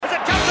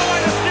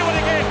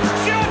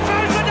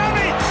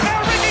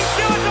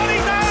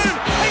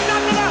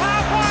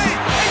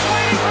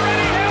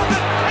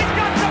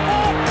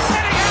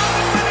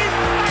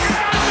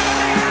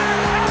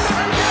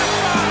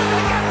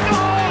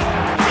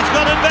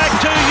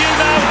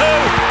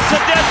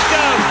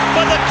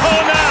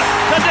corner.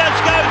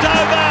 Tedesco's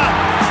over.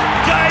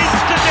 James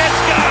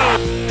Tedesco.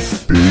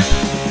 Big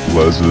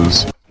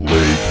Les's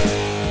League.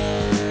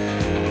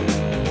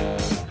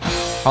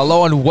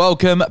 Hello and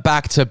welcome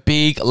back to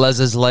Big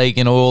Les's League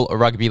and all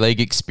rugby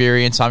league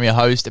experience. I'm your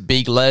host,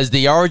 Big Les.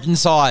 The Origin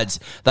sides,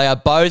 they are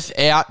both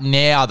out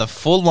now. The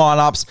full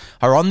lineups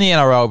are on the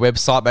NRL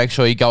website. Make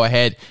sure you go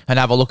ahead and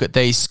have a look at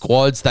these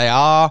squads. They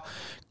are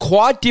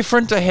quite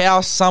different to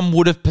how some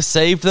would have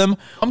perceived them.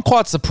 I'm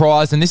quite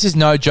surprised, and this is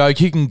no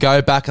joke. You can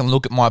go back and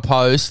look at my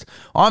post.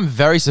 I'm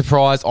very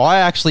surprised. I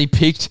actually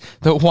picked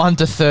the 1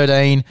 to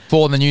 13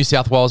 for the New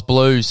South Wales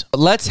Blues.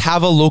 Let's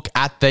have a look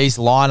at these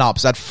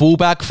lineups. At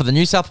fullback for the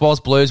New South Wales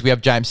Blues, we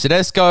have James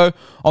Tedesco.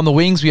 On the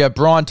wings, we have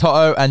Brian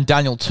To'o and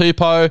Daniel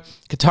Tupou.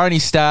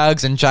 Katoni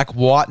Staggs and Jack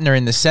Whiten are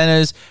in the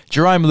centres.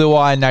 Jerome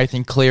Luai and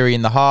Nathan Cleary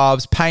in the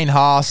halves. Payne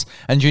Haas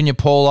and Junior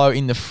Paulo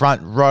in the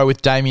front row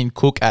with Damien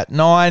Cook at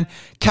 9.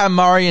 Cam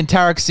Murray and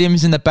Tarek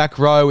Sims in the back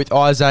row with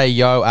Isaiah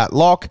Yeo at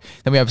lock.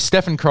 Then we have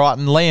Stephen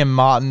Crichton, Liam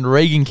Martin,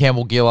 Regan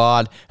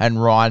Campbell-Gillard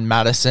and Ryan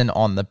Madison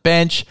on the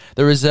bench.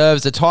 The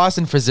reserves are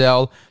Tyson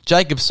Frizzell,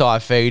 Jacob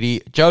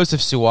Saifidi,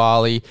 Joseph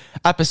Suwali,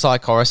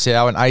 Apisai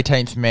Coruscant, and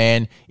 18th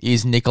man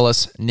is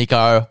Nicholas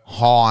Nico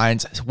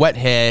Hines. Wet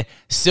hair,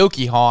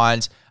 silky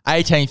Hines.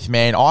 18th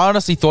man. I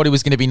honestly thought he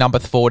was going to be number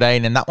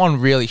 14, and that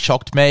one really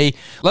shocked me.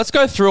 Let's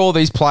go through all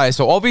these players.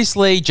 So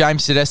obviously,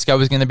 James Tedesco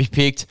was going to be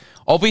picked.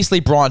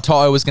 Obviously, Brian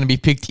To'o was going to be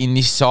picked in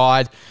this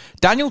side.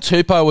 Daniel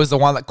Tupou was the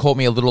one that caught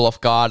me a little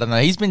off guard. I know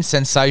he's been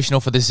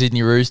sensational for the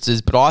Sydney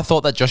Roosters, but I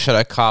thought that Josh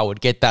Addo-Carr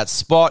would get that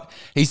spot.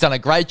 He's done a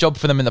great job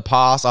for them in the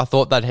past. I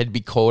thought that he'd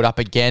be called up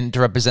again to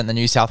represent the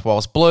New South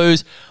Wales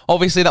Blues.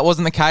 Obviously, that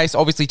wasn't the case.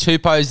 Obviously,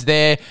 Tupou's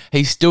there.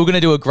 He's still going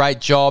to do a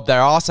great job.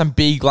 There are some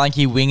big,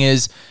 lanky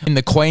wingers in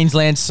the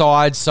Queensland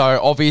side, so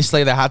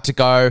obviously they had to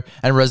go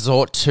and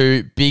resort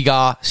to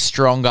bigger,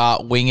 stronger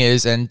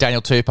wingers, and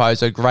Daniel Tupou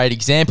is a great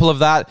example of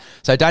that.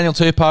 So Daniel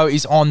Tupou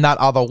is on that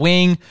other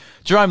wing.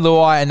 Jerome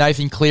Luai and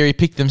Nathan Cleary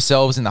picked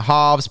themselves in the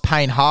halves.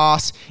 Payne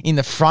Haas in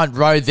the front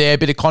row there.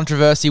 Bit of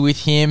controversy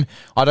with him.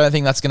 I don't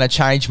think that's going to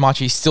change much.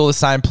 He's still the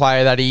same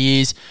player that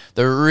he is.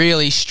 The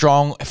really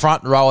strong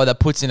front rower that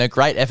puts in a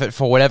great effort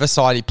for whatever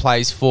side he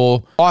plays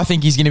for. I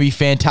think he's going to be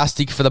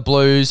fantastic for the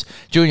Blues.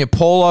 Junior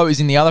Paulo is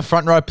in the other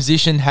front row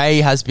position.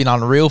 He has been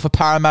unreal for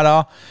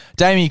Parramatta.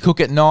 Damien Cook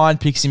at 9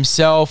 picks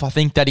himself. I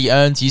think that he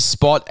earns his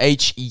spot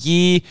each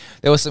year.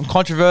 There was some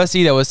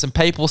controversy. There was some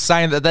people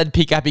saying that they'd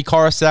pick Api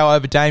Coruscant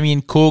over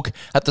Damien Cook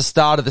at the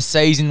start of the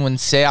season when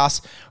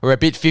South were a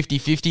bit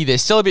 50-50. They're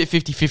still a bit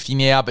 50-50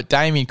 now, but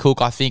Damien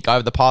Cook, I think,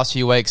 over the past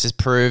few weeks has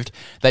proved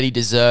that he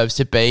deserves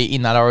to be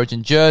in that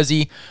Origin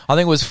jersey. I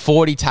think it was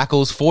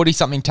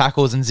 40-something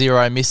tackles and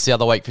 0 misses the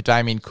other week for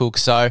Damien Cook.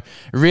 So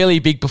really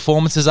big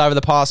performances over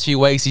the past few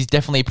weeks. He's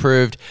definitely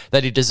proved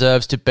that he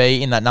deserves to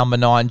be in that number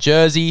 9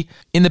 jersey.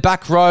 In the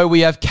back row,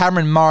 we have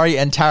Cameron Murray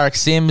and Tarek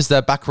Sims,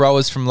 the back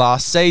rowers from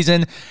last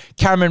season.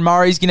 Cameron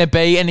Murray's going to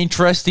be an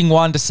interesting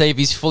one to see if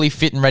he's fully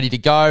fit and ready to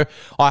go.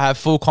 I have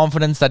full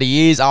confidence that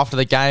he is. After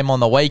the game on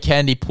the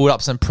weekend, he put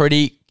up some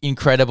pretty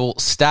incredible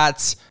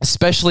stats,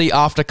 especially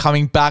after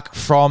coming back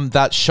from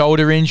that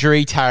shoulder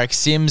injury. Tarek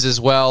Sims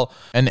as well,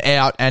 an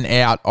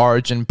out-and-out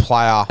Origin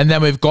player. And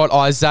then we've got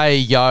Isaiah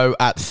Yeo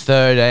at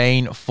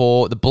 13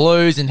 for the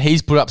Blues, and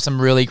he's put up some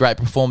really great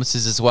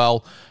performances as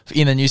well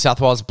in the New South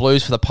Wales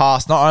Blues for the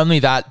past. Not only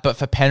that, but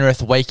for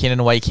Penrith week in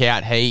and week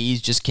out, he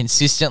is just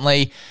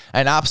consistently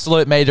an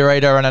absolute meter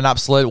eater and an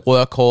absolute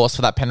workhorse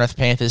for that Penrith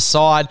Panthers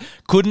side.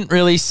 Couldn't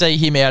really see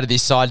him out of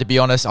this side, to be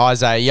honest,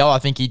 Isaiah Yeo. I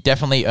think he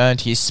definitely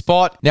earned his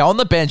spot. Now, on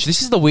the bench,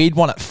 this is the weird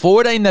one. At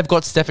 14, they've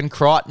got Stephen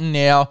Crichton.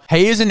 Now,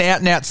 he is an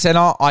out-and-out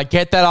centre. I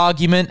get that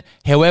argument.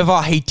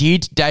 However, he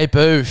did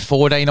debut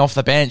 14 off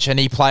the bench, and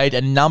he played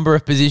a number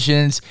of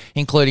positions,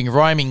 including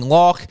roaming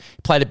lock,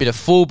 played a bit of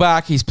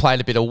fullback, he's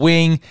played a bit of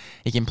wing,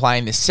 he can play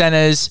in the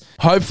centres.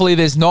 Hopefully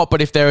there's not,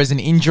 but if there is an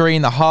injury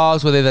in the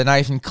halves with either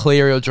Nathan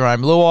Cleary or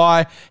Jerome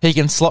Luai, he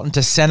can slot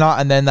into centre,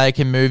 and then they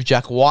can move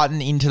Jack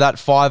Whiten into that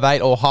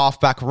 5'8" or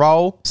halfback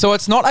role. So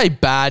it's not a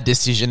bad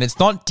decision. It's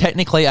not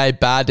technically a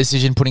bad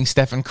decision putting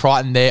Stephen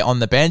Crichton there on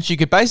the bench. You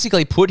could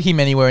basically put him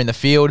anywhere in the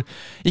field.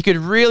 You could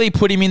really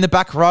put him in the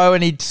back row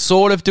and he'd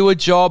sort of do a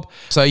job.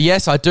 So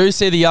yes, I do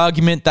see the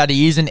argument that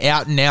he is an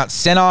out-and-out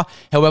centre.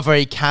 However,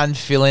 he can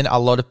fill in a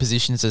lot of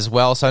positions as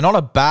well. So not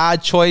a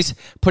bad choice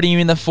putting him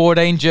in the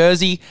 14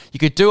 jersey. You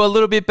could do a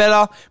little bit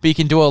better, but you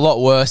can do a lot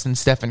worse than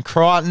Stephen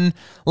Crichton.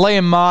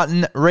 Liam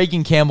Martin,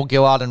 Regan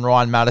Campbell-Gillard and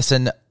Ryan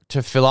Madison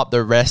to fill up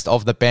the rest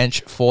of the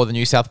bench for the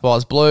New South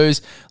Wales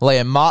Blues.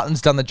 Liam Martin's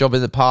done the job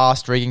in the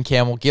past. Regan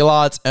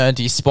Campbell-Gillard's earned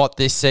his spot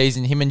this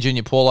season. Him and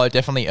Junior Paulo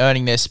definitely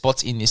earning their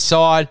spots in this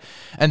side.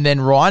 And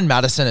then Ryan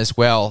Madison as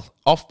well.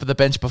 off the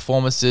bench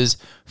performances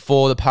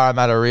for the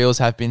Parramatta Eels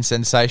have been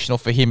sensational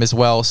for him as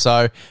well.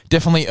 So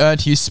definitely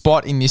earned his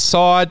spot in this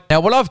side.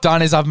 Now what I've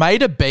done is I've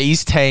made a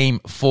B's team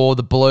for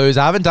the Blues.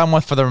 I haven't done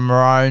one for the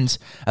Maroons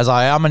as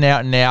I am an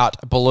out and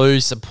out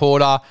Blues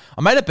supporter.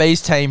 I made a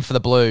B's team for the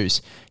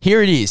Blues.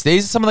 Here it is.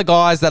 These are some of the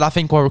guys that I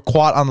think were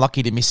quite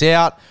unlucky to miss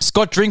out.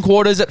 Scott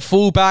Drinkwater's at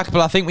fullback,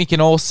 but I think we can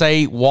all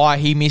see why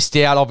he missed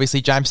out. Obviously,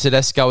 James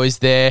Tedesco is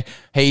there.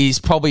 He's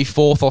probably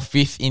 4th or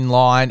 5th in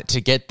line to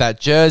get that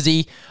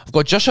jersey. I've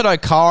got Josh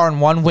Adokar on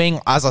one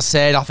wing. As I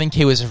said, I think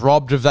he was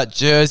robbed of that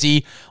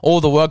jersey. All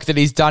the work that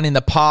he's done in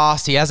the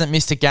past. He hasn't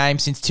missed a game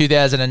since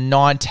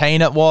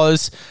 2019 it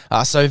was.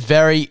 So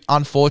very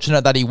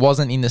unfortunate that he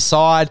wasn't in the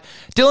side.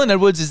 Dylan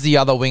Edwards is the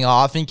other winger.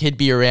 I think he'd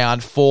be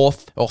around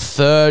 4th or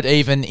 3rd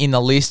even in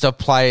the list of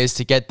players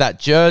to get that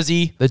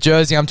jersey. The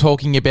jersey I'm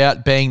talking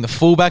about being the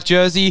fullback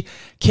jersey.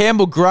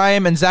 Campbell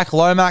Graham and Zach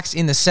Lomax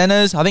in the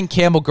centres. I think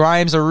Campbell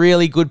Graham's a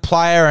really good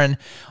player, and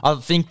I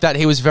think that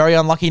he was very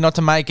unlucky not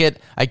to make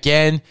it.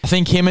 Again, I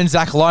think him and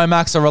Zach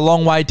Lomax are a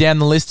long way down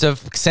the list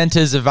of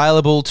centres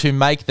available to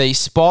make these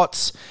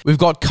spots. We've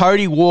got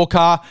Cody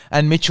Walker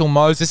and Mitchell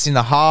Moses in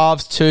the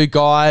halves, 2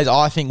 guys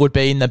I think would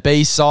be in the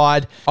B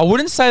side. I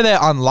wouldn't say they're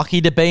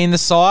unlucky to be in the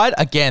side.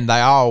 Again,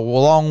 they are a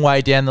long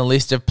way down the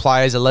list of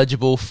players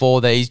eligible for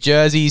these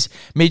jerseys.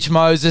 Mitch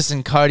Moses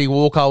and Cody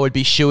Walker would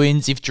be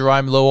shoo-ins if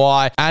Jerome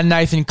Luai and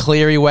Nathan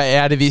Cleary were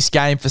out of this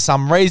game for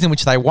some reason,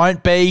 which they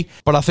won't be.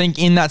 But I think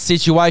in that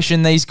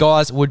situation, these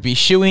guys would be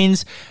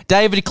shoo-ins.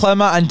 David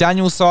Klemmer and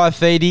Daniel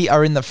Saifidi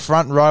are in the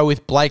front row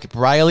with Blake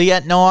Brayley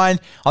at 9.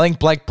 I think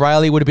Blake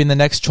Brayley would have been the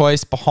next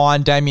choice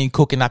behind Damien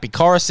Cook and Api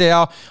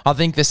Coruscant. I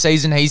think the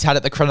season he's had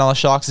at the Cronulla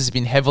Sharks has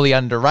been heavily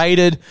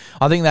underrated.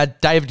 I think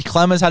that David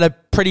Klemmer's had a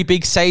pretty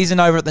big season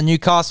over at the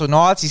Newcastle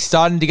Knights. He's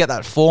starting to get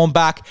that form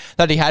back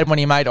that he had when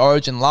he made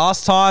Origin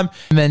last time.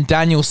 And then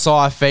Daniel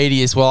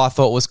Saifidi as well, I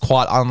thought was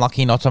quite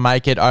unlucky not to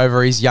make it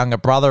over his younger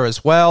brother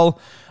as well.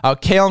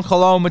 Keon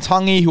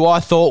Koloamatangi, who I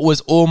thought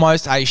was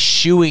almost a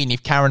shoo-in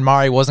if Cameron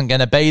Murray wasn't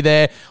going to be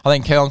there. I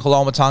think Keon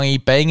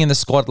Koloamatangi being in the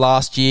squad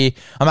last year,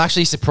 I'm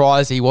actually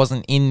surprised he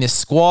wasn't in this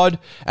squad.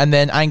 And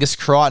then Angus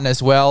Crichton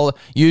as well.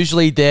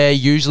 Usually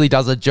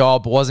does a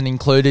job, wasn't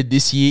included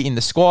this year in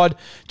the squad.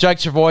 Jake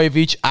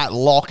Trbojevic at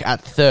lock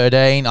at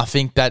 13. I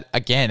think that,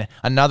 again,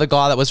 another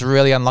guy that was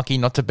really unlucky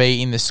not to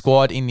be in the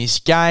squad in this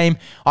game.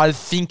 I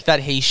think that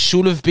he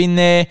should have been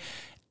there.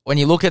 When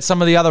you look at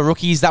some of the other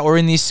rookies that were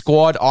in this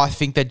squad, I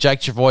think that Jake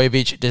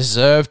Trbojevic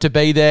deserved to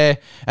be there.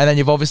 And then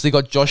you've obviously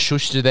got Josh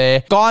Schuster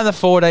there. Guy in the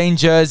 14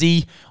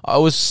 jersey, I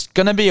was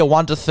going to be a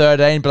 1 to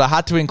 13, but I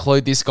had to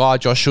include this guy,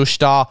 Josh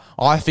Schuster.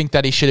 I think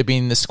that he should have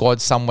been in the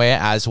squad somewhere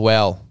as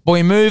well. But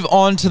we move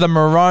on to the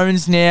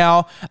Maroons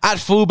now. At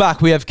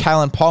fullback, we have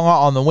Kalen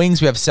Ponga. On the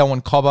wings, we have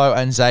Selwyn Cobbo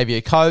and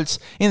Xavier Coates.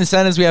 In the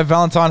centres, we have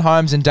Valentine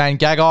Holmes and Dane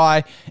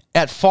Gagai.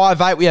 At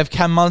 5'8", we have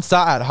Cam Munster.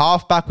 At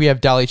halfback, we have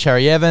Daly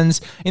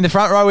Cherry-Evans. In the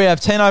front row, we have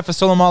Tino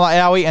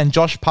Fasulamala-Aui and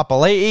Josh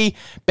Papali'i.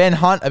 Ben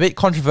Hunt, a bit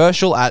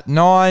controversial, at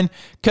 9.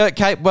 Kurt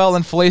Capewell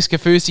and Felice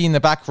Kafusi in the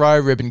back row.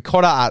 Ruben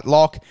Cotter at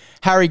lock.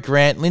 Harry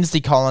Grant, Lindsay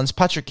Collins,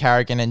 Patrick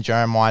Carrigan and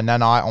Jeremiah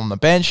Nanai on the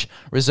bench.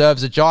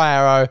 Reserves are Jai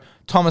Arrow,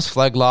 Thomas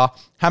Flegler,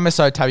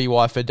 Hamiso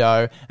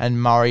Tabuai-Fidow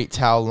and Murray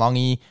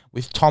Taulagi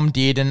with Tom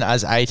Dearden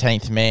as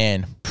 18th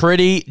man.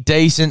 Pretty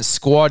decent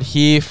squad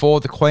here for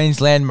the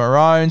Queensland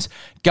Maroons.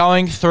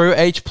 Going through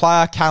each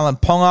player, Kalen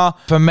Ponga,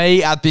 for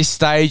me at this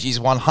stage is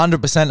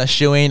 100% a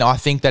shoo-in. I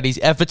think that his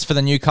efforts for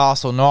the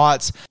Newcastle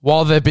Knights,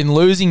 while they've been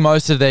losing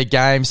most of their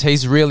games,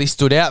 he's really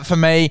stood out for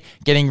me,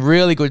 getting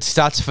really good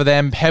stats for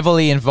them,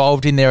 heavily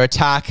involved in their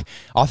attack.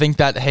 I think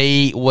that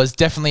he was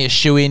definitely a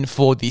shoo-in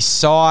for this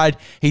side.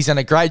 He's done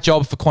a great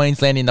job for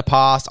Queensland in the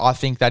past. I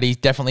think that he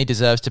definitely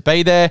deserves to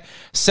be there.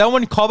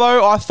 Selwyn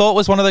Cobbo, I thought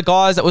was one of the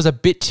guys that was a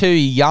bit too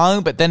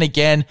young, but then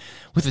again,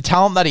 with the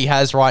talent that he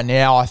has right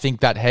now, I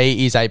think that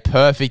he is a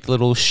perfect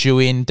little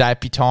shoo-in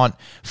debutant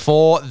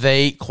for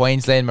the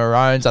Queensland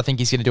Maroons. I think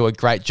he's going to do a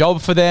great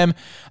job for them.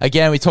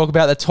 Again, we talk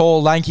about the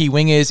tall, lanky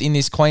wingers in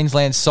this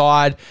Queensland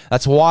side.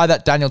 That's why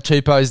that Daniel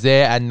Tupou is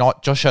there and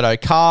not Josh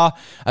Adokar.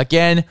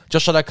 Again,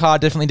 Josh Adokar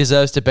definitely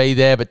deserves to be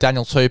there, but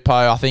Daniel Tupou,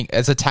 I think,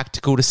 as a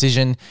tactical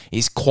decision,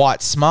 is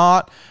quite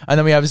smart. And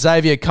then we have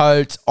Xavier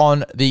Coates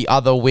on the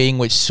other wing,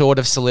 which sort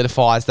of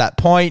solidifies that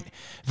point.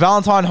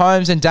 Valentine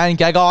Holmes and Dane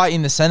Gagai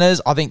in the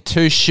centres. I think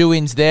 2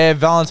 shoo-ins there.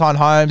 Valentine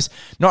Holmes,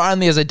 not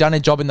only has he done a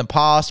job in the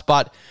past,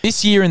 but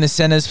this year in the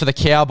centres for the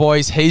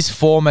Cowboys, his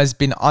form has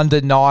been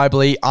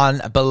undeniably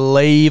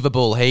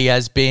unbelievable. He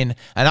has been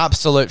an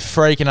absolute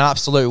freak and an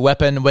absolute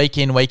weapon week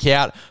in, week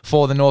out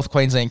for the North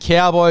Queensland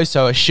Cowboys,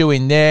 so a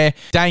shoo-in there.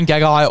 Dane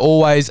Gagai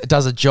always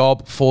does a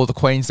job for the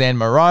Queensland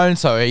Maroons,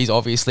 so he's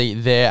obviously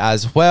there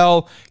as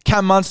well.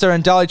 Cam Munster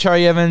and Daly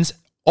Cherry-Evans,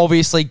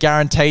 obviously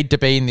guaranteed to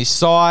be in this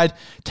side.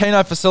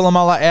 Tino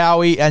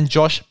Fasilamala-Aui and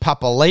Josh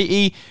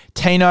Papali'i.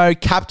 Tino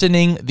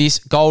captaining this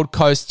Gold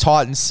Coast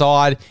Titans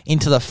side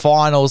into the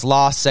finals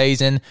last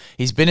season.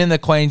 He's been in the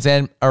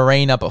Queensland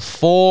Arena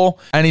before,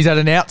 and he's had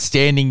an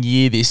outstanding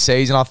year this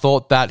season. I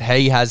thought that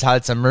he has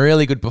had some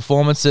really good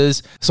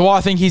performances, so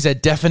I think he's a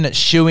definite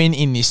shoo-in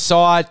in this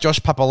side. Josh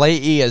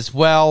Papali'i as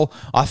well.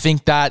 I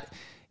think that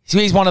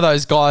he's one of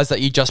those guys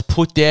that you just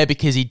put there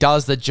because he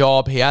does the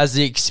job. He has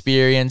the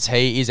experience.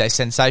 He is a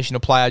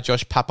sensational player,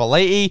 Josh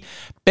Papali'i.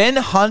 Ben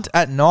Hunt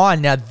at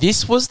 9. Now,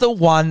 this was the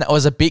one that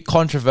was a bit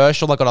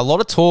controversial. I got a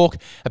lot of talk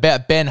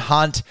about Ben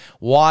Hunt.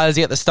 Why is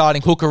he at the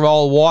starting hooker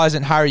role? Why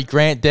isn't Harry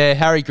Grant there?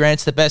 Harry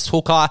Grant's the best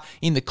hooker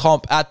in the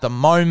comp at the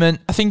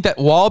moment. I think that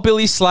while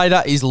Billy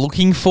Slater is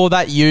looking for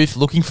that youth,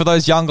 looking for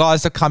those young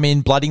guys to come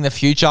in, blooding the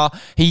future,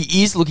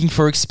 he is looking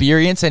for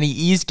experience, and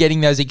he is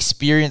getting those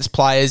experienced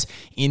players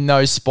in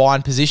those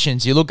spine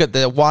positions. You look at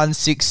the 1,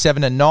 6,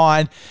 7, and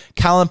 9,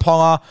 Callum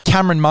Ponga,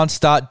 Cameron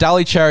Munster,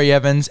 Daly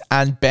Cherry-Evans,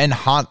 and Ben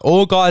Hunt.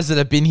 All guys that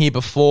have been here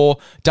before,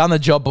 done the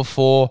job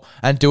before,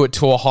 and do it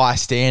to a high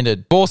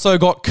standard. We've also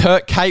got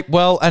Kurt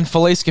Capewell and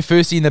Felice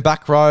Kafusi in the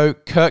back row.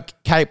 Kurt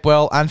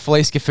Capewell and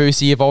Felice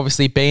Kafusi have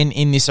obviously been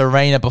in this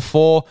arena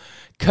before.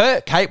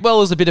 Kurt Capewell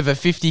was a bit of a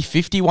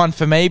 50-50 one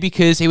for me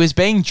because he was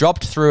being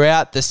dropped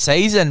throughout the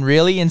season,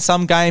 really. In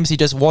some games, he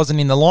just wasn't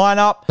in the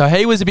lineup. So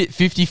he was a bit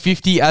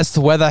 50-50 as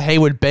to whether he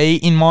would be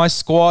in my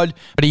squad.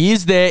 But he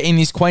is there in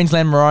this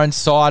Queensland Maroons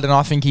side, and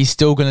I think he's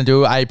still going to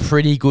do a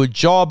pretty good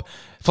job.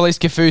 Felice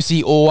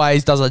Kafusi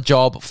always does a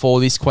job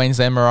for this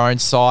Queensland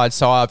Maroons side,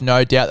 so I have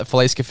no doubt that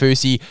Felice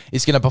Kafusi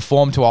is going to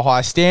perform to a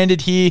high standard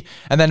here.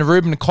 And then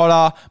Ruben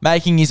Cotter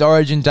making his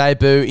Origin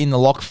debut in the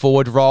lock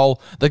forward role.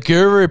 The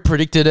Guru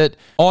predicted it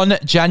on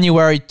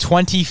January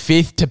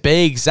 25th to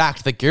be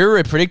exact. The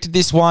Guru predicted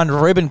this one.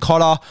 Ruben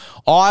Cotter,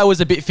 I was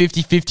a bit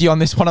 50-50 on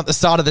this one at the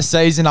start of the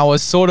season. I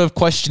was sort of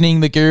questioning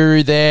the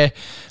Guru there,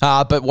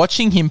 but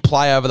watching him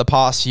play over the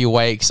past few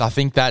weeks, I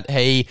think that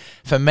he,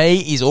 for me,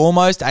 is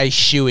almost a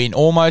shoo-in,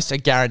 almost a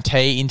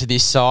guarantee into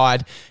this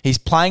side. He's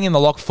playing in the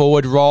lock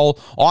forward role.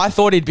 I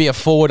thought he'd be a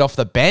forward off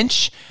the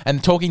bench,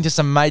 and talking to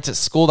some mates at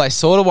school, they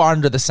sort of were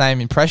under the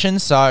same impression.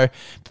 So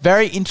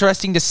very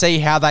interesting to see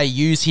how they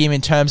use him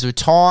in terms of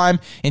time,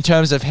 in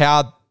terms of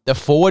how the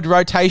forward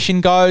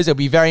rotation goes. It'll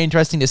be very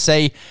interesting to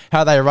see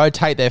how they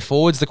rotate their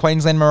forwards, the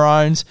Queensland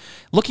Maroons.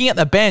 Looking at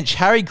the bench,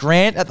 Harry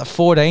Grant at the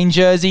 14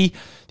 jersey.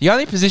 The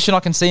only position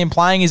I can see him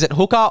playing is at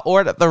hooker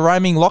or at the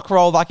roaming lock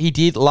role like he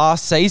did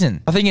last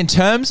season. I think in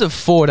terms of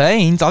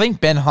 14s, I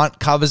think Ben Hunt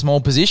covers more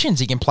positions.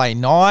 He can play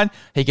 9.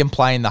 He can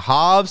play in the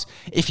halves.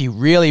 If he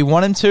really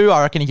wanted to,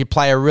 I reckon he could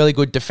play a really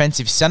good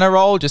defensive centre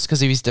role just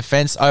because of his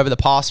defence over the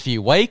past few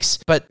weeks.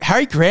 But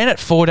Harry Grant at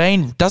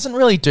 14 doesn't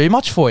really do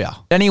much for you.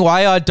 Anyway,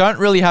 I don't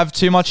really have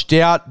too much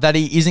doubt that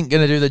he isn't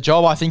going to do the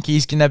job. I think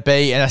he's going to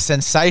be a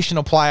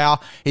sensational player.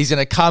 He's going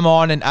to come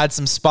on and add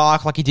some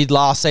spark like he did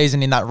last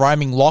season in that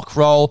roaming lock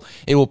role.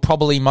 It will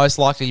probably most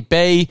likely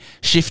be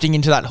shifting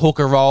into that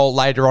hooker role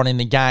later on in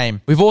the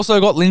game. We've also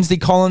got Lindsay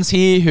Collins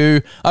here,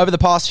 who over the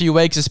past few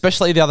weeks,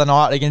 especially the other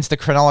night against the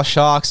Cronulla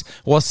Sharks,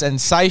 was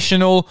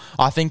sensational.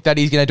 I think that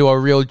he's going to do a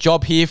real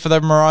job here for the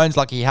Maroons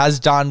like he has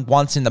done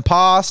once in the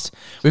past.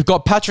 We've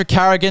got Patrick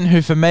Carrigan,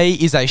 who for me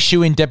is a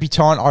shoo-in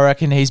debutant. I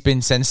reckon he's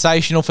been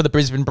sensational for the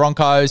Brisbane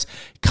Broncos,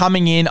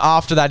 coming in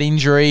after that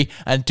injury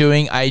and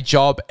doing a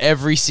job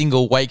every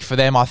single week for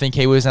them. I think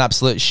he was an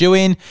absolute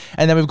shoo-in.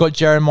 And then we've got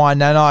Jeremiah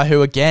Nanai,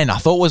 who again, I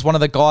thought was one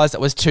of the guys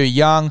that was too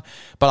young,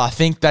 but I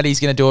think that he's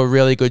going to do a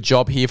really good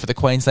job here for the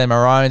Queensland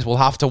Maroons. We'll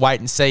have to wait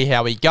and see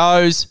how he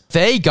goes.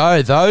 There you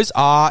go. Those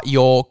are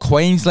your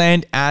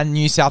Queensland and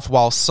New South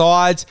Wales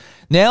sides.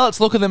 Now let's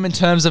look at them in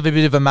terms of a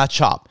bit of a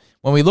matchup.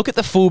 When we look at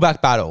the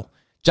fullback battle,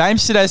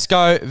 James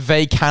Tedesco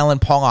v. Kalen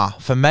Ponga.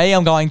 For me,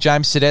 I'm going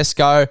James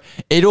Tedesco.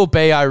 It'll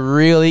be a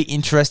really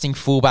interesting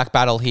fullback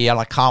battle here, and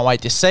I can't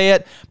wait to see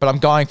it, but I'm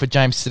going for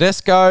James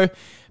Tedesco.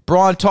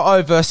 Brian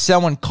To'o versus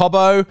Selwyn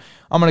Cobbo.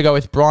 I'm going to go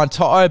with Brian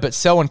To'o, but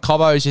Selwyn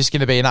Cobbo is just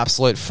going to be an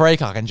absolute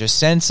freak. I can just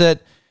sense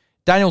it.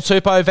 Daniel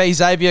Tupou v.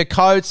 Xavier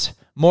Coates.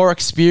 More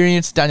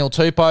experienced Daniel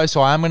Tupou,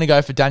 so I am going to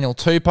go for Daniel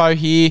Tupou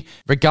here.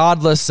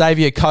 Regardless,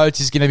 Xavier Coates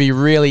is going to be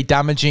really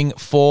damaging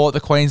for the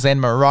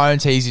Queensland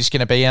Maroons. He's just going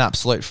to be an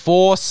absolute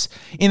force.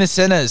 In the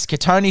centres,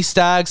 Katoni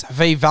Staggs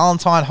v.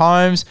 Valentine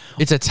Holmes.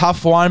 It's a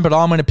tough one, but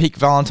I'm going to pick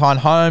Valentine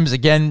Holmes.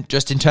 Again,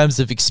 just in terms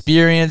of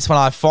experience, when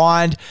I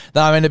find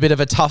that I'm in a bit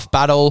of a tough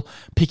battle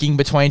picking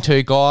between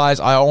two guys,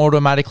 I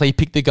automatically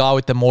pick the guy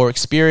with the more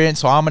experience,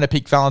 so I'm going to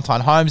pick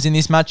Valentine Holmes in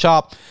this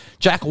matchup.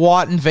 Jack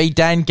Whiten v.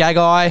 Dan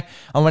Gagai.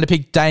 I'm going to pick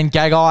picked Dane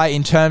Gagai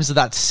in terms of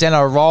that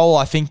centre role.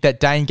 I think that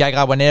Dane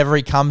Gagai, whenever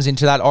he comes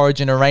into that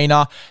Origin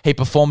arena, he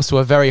performs to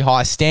a very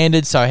high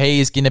standard, so he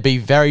is going to be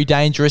very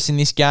dangerous in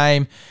this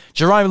game.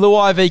 Jerome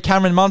Luai v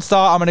Cameron Munster.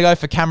 I'm going to go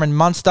for Cameron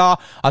Munster.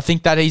 I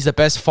think that he's the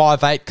best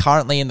 5'8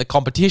 currently in the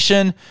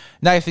competition.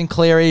 Nathan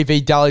Cleary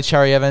v Daly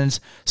Cherry Evans.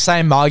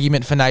 Same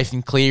argument for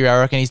Nathan Cleary. I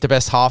reckon he's the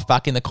best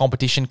halfback in the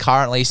competition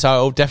currently, so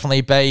it'll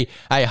definitely be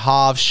a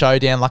halves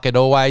showdown like it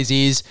always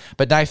is.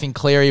 But Nathan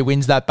Cleary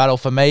wins that battle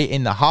for me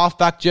in the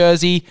halfback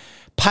jersey.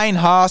 Payne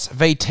Haas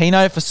v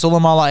Tino for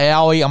Sulamala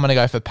Aoi. I'm going to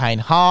go for Payne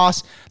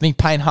Haas. I think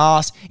Payne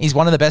Haas is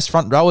one of the best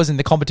front rowers in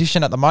the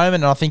competition at the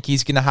moment, and I think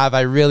he's going to have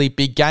a really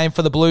big game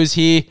for the Blues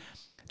here.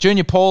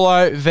 Junior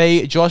Paulo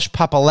v Josh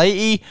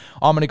Papali'i.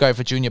 I'm going to go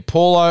for Junior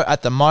Paulo.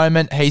 At the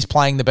moment, he's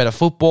playing the better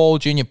football.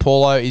 Junior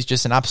Paulo is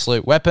just an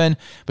absolute weapon,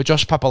 but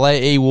Josh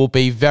Papali'i will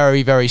be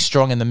very, very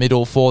strong in the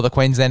middle for the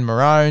Queensland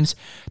Maroons.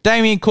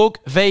 Damien Cook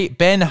v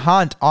Ben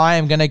Hunt. I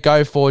am going to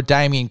go for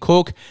Damien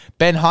Cook.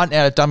 Ben Hunt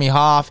out of dummy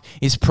half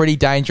is pretty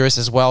dangerous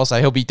as well, so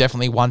he'll be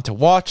definitely one to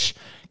watch.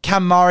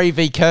 Cam Murray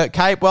v Kurt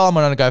Capewell. I'm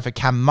going to go for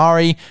Cam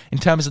Murray. In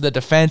terms of the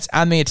defense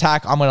and the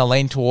attack, I'm going to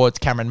lean towards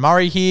Cameron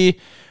Murray here.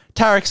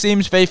 Tarek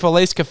Sims v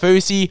Felice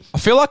Kafusi. I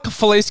feel like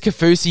Felice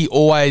Kafusi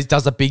always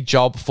does a big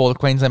job for the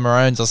Queensland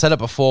Maroons. I said it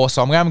before,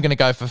 so I'm going to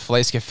go for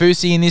Felice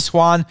Kafusi in this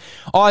one.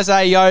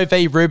 Isaiah Yeo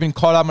v Ruben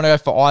Cotter. I'm going to go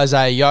for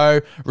Isaiah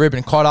Yeo.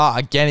 Ruben Cotter,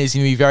 again, is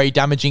going to be very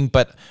damaging,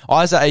 but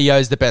Isaiah Yeo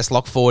is the best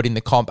lock forward in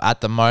the comp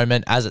at the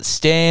moment as it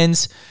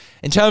stands.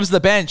 In terms of the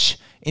bench,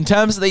 in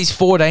terms of these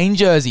 14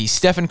 jerseys,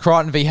 Stephen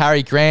Crichton v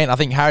Harry Grant. I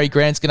think Harry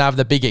Grant's going to have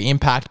the bigger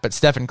impact, but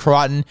Stephen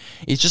Crichton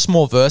is just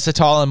more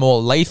versatile and more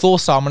lethal,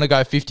 so I'm going to go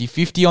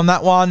 50-50 on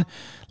that one.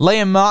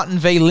 Liam Martin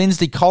v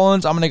Lindsay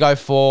Collins. I'm going to go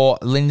for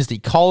Lindsay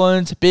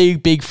Collins.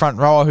 Big front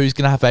rower who's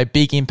going to have a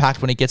big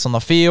impact when he gets on the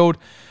field.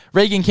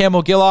 Regan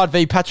Campbell-Gillard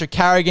v Patrick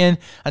Carrigan.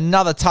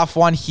 Another tough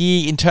one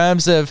here in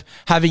terms of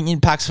having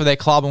impacts for their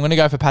club. I'm going to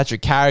go for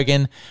Patrick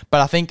Carrigan,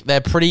 but I think they're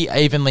pretty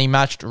evenly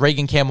matched.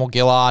 Regan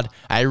Campbell-Gillard,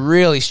 a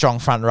really strong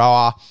front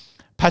rower.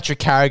 Patrick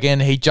Carrigan,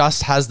 he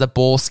just has the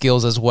ball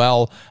skills as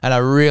well and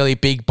a really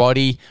big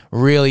body,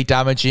 really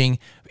damaging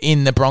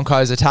in the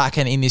Broncos attack,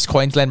 and in this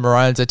Queensland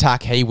Maroons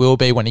attack, he will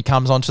be when he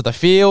comes onto the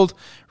field.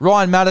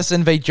 Ryan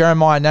Madison v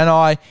Jeremiah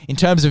Nanai. In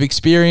terms of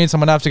experience, I'm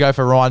going to have to go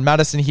for Ryan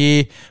Madison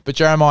here, but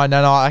Jeremiah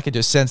Nanai, I can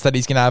just sense that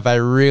he's going to have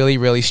a really,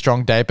 really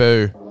strong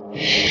debut.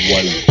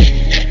 One.